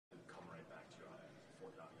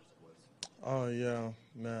Oh yeah,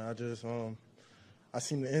 man. I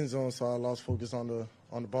seen the end zone, so I lost focus on the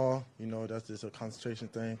ball. That's just a concentration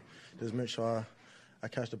thing. Just make sure I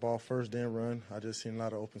catch the ball first, then run. I just seen a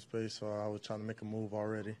lot of open space, so I was trying to make a move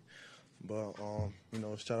already. But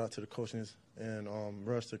shout out to the coaches and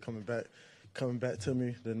Russ to coming back to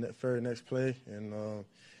me the very next play. And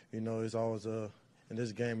it's always in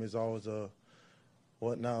this game is always a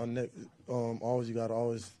what now next. Always you gotta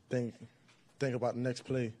always think about the next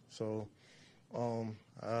play. So.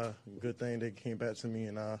 Good thing they came back to me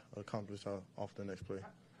and I accomplished off the next play.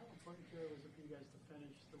 How important, Jerry, was it for you guys to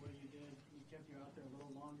finish the way you did? We kept you out there a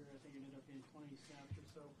little longer. I think it ended up being 20 snaps or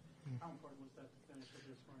so. How important was that to finish with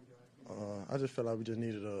your scoring drive? I just felt like we just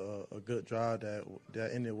needed a good drive that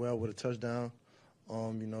ended well with a touchdown.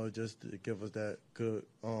 Just to give us that good,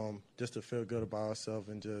 just to feel good about ourselves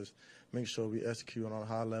and just make sure we execute on a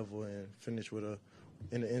high level and finish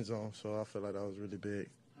in the end zone. So I feel like that was really big.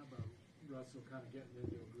 Russell kind of getting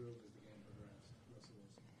into a groove as the game progressed.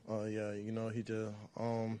 Yeah, he just,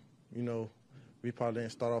 we probably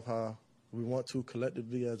didn't start off how we want to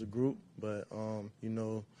collectively as a group, but,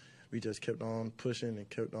 we just kept on pushing and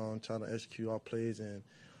kept on trying to execute our plays and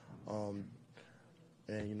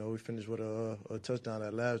we finished with a touchdown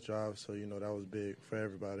that last drive, so, that was big for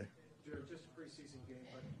everybody. Jared, just a preseason game,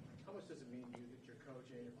 but how much does it mean to you that your coach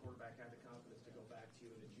and your quarterback had the confidence to go back to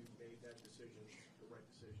you and that you made that decision, the right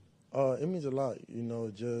decision? It means a lot,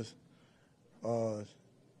 just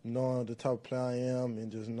knowing the type of player I am and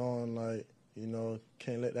just knowing,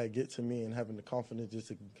 can't let that get to me and having the confidence just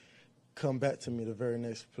to come back to me the very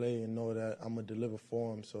next play and know that I'm going to deliver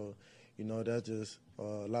for him. So, that's just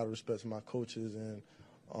a lot of respect to my coaches and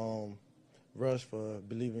Russ for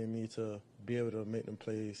believing in me to be able to make them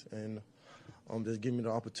plays and just give me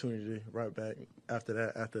the opportunity right back after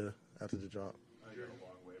that, after the drop. You're a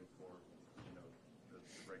long way before the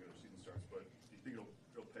regular season starts, but do you think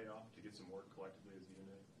it'll pay off to get some work collectively as a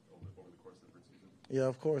unit over the course of the preseason? Yeah,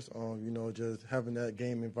 of course. Just having that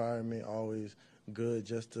game environment always good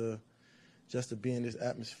just to be in this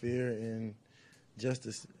atmosphere and just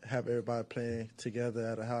to have everybody playing together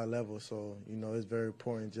at a high level. So, it's very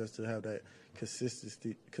important just to have that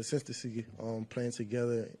consistency playing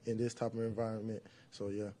together in this type of environment. So,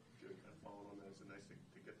 yeah. Kind of following on that, is it nice to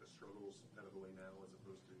get the struggles out of the way now as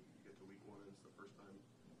opposed to you get to week one and it's the first time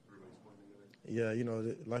everybody's playing together? Yeah,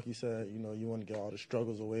 like you said, you want to get all the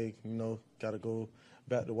struggles away. Got to go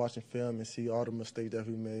back to watching film and see all the mistakes that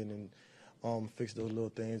we made and fix those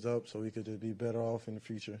little things up so we could just be better off in the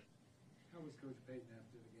future. How was Coach Payton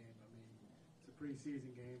after the game? I mean, it's a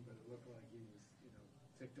preseason game, but it looked like he was,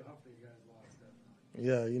 ticked off that you guys lost that.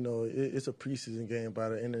 Yeah, it's a preseason game. By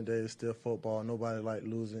the end of the day, it's still football. Nobody like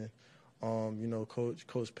losing.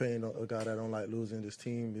 Coach Payne, a guy that don't like losing. This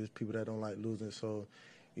team is people that don't like losing. So,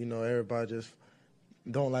 everybody just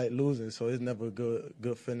don't like losing. So it's never a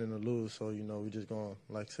good feeling to lose. So, we just going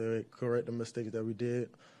to, like I said, correct the mistakes that we did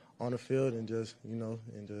on the field and just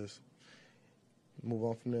move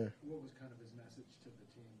on from there. What was kind of his message to the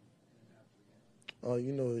team after the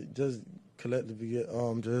game? Just collectively,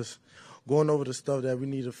 just going over the stuff that we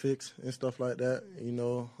need to fix and stuff like that.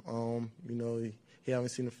 He haven't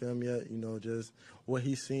seen the film yet. Just what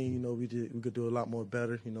he's seen. We could do a lot more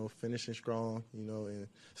better. Finishing strong. And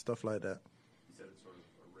stuff like that. You said it's sort of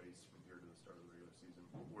a race from here to the start of the regular season.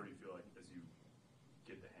 Where do you feel like as you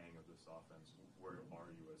get the hang of this offense, where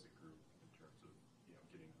are you as a group in terms of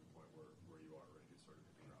getting to the point where you are ready to sort of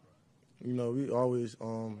hit the ground running? We always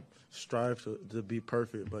strive to be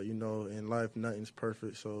perfect, but in life nothing's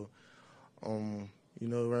perfect. So,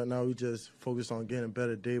 right now we just focus on getting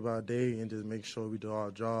better day by day and just make sure we do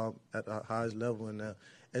our job at the highest level and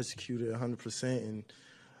execute it 100% and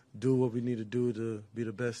do what we need to do to be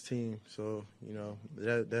the best team. So,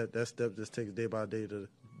 that step just takes day by day to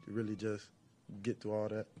really just get through all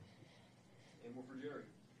that. And one for Jerry.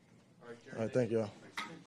 All right, Jerry. All right, thank you all.